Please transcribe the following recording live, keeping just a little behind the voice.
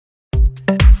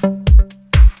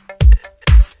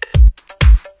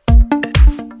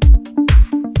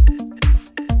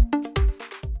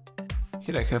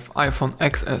Here I have iPhone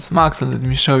XS Max, and let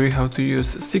me show you how to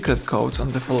use secret codes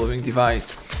on the following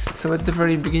device. So at the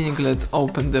very beginning, let's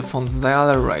open the phone's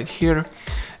dialer right here,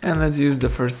 and let's use the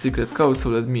first secret code. So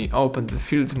let me open the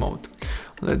field mode.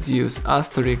 Let's use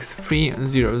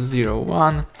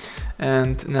 *3001,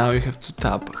 and now you have to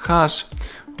tap hash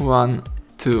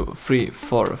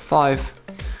 12345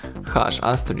 hash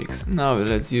asterisk. Now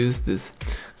let's use this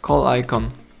call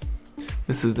icon.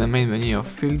 This is the main menu of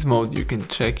field mode. You can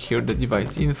check here the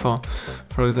device info,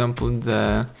 for example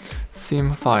the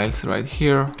SIM files right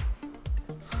here.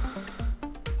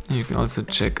 You can also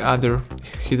check other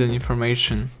hidden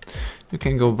information. You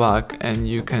can go back and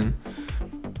you can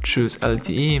choose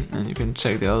LTE, and you can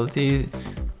check the LTE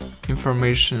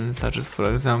information, such as for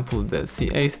example the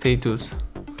CA status.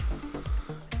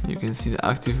 You can see the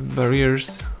active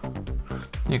barriers.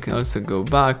 You can also go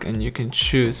back and you can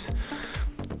choose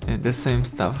the same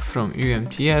stuff from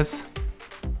UMTS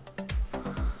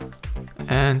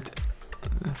and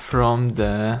from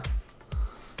the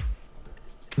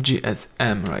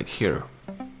GSM right here.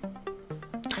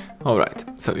 Alright,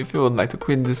 so if you would like to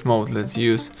quit this mode, let's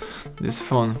use this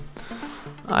phone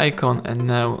icon, and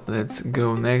now let's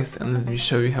go next and let me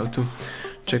show you how to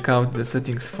check out the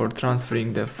settings for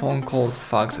transferring the phone calls,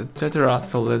 fax, etc.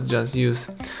 So let's just use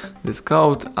this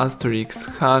code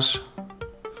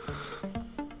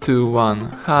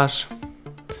 *21#.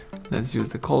 Let's use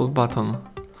the call button.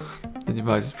 The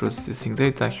device is processing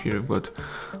data. Here you've got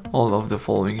all of the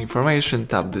following information.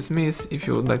 Tap dismiss if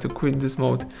you would like to quit this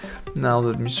mode. Now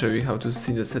let me show you how to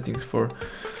see the settings for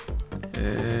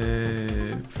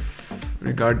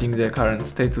regarding the current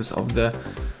status of the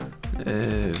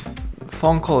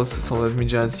phone calls. So let me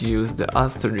just use the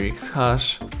 *30#.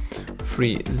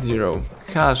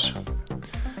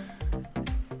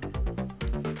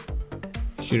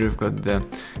 Here you've got the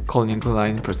calling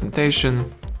line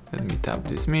presentation. Let me tap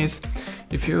dismiss.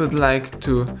 If you would like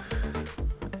to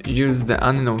use the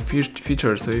unknown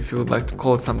feature, so if you would like to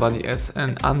call somebody as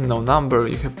an unknown number,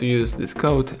 you have to use this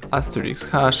code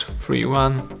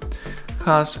 *31#,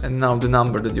 and now the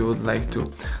number that you would like to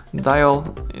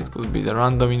dial, it could be the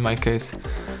random in my case,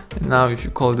 and now if you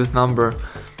call this number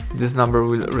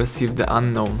will receive the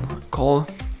unknown call.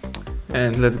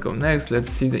 And let's go next.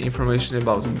 Let's see the information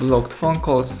about blocked phone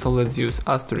calls. So let's use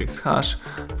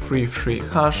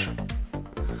 *33#.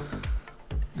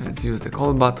 Let's use the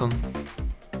call button.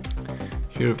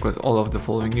 Here we've got all of the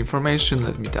following information.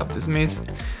 Let me tap dismiss.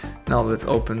 Now let's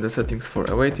open the settings for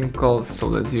awaiting calls. So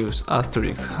let's use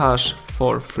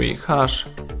 *43#.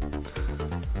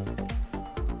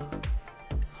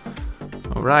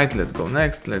 Alright, let's go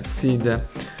next. Let's see the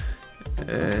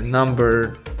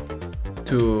number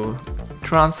to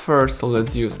transfer. So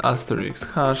let's use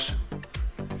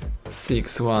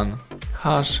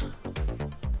 *61#.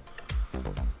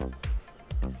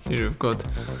 Here you've got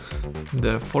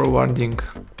the forwarding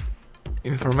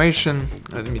information.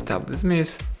 Let me tap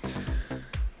dismiss.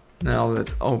 Now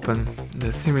let's open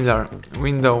the similar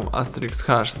window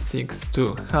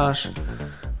 *62#,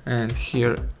 and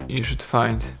here you should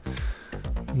find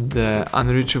the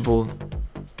unreachable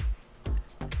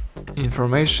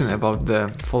information about the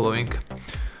following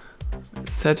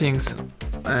settings.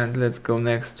 And let's go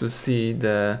next to see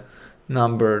the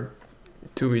number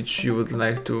to which you would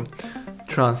like to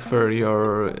transfer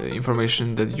your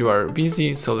information that you are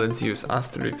busy. So let's use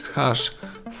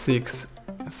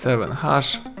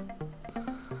 *67#.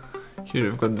 Here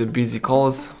you've got the busy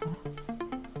calls.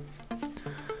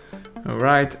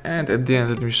 Alright, and at the end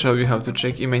let me show you how to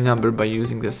check IMEI number by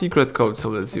using the secret code. So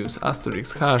let's use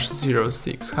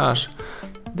 *06#.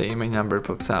 The IMEI number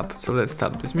pops up. So let's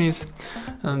tap dismiss,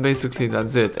 and basically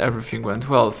that's it. Everything went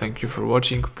well. Thank you for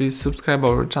watching. Please subscribe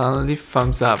our channel, leave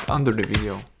thumbs up under the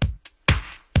video.